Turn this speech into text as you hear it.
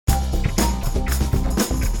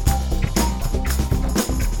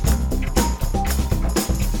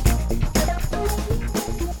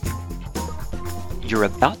You're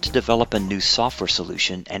about to develop a new software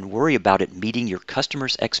solution and worry about it meeting your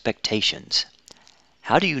customer's expectations.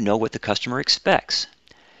 How do you know what the customer expects?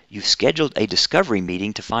 You've scheduled a discovery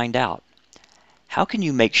meeting to find out. How can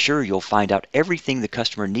you make sure you'll find out everything the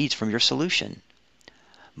customer needs from your solution?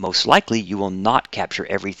 Most likely, you will not capture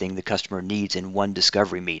everything the customer needs in one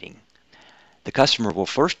discovery meeting. The customer will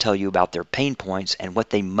first tell you about their pain points and what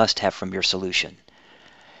they must have from your solution.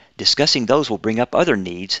 Discussing those will bring up other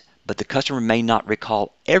needs, but the customer may not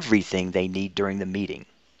recall everything they need during the meeting.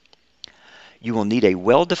 You will need a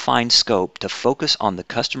well-defined scope to focus on the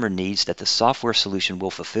customer needs that the software solution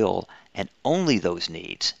will fulfill, and only those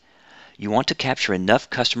needs. You want to capture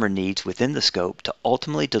enough customer needs within the scope to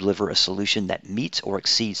ultimately deliver a solution that meets or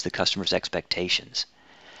exceeds the customer's expectations.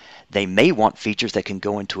 They may want features that can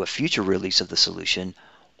go into a future release of the solution,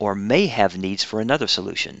 or may have needs for another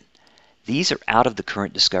solution. These are out of the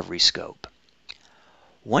current discovery scope.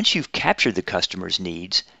 Once you've captured the customer's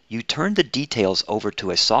needs, you turn the details over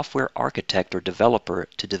to a software architect or developer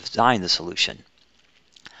to design the solution.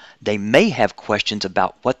 They may have questions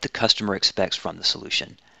about what the customer expects from the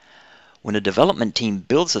solution. When a development team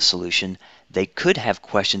builds a solution, they could have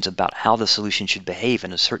questions about how the solution should behave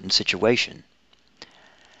in a certain situation.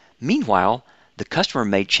 Meanwhile, the customer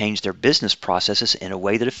may change their business processes in a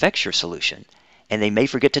way that affects your solution, and they may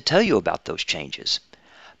forget to tell you about those changes.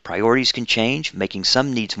 Priorities can change, making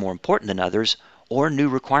some needs more important than others, or new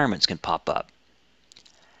requirements can pop up.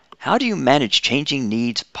 How do you manage changing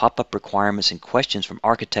needs, pop-up requirements, and questions from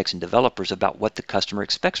architects and developers about what the customer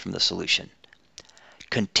expects from the solution?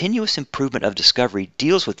 Continuous improvement of discovery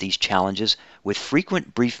deals with these challenges with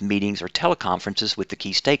frequent brief meetings or teleconferences with the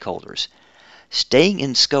key stakeholders. Staying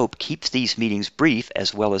in scope keeps these meetings brief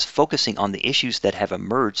as well as focusing on the issues that have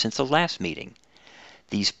emerged since the last meeting.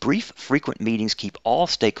 These brief, frequent meetings keep all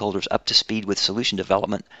stakeholders up to speed with solution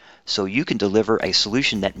development so you can deliver a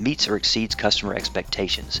solution that meets or exceeds customer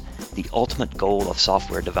expectations, the ultimate goal of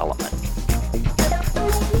software development.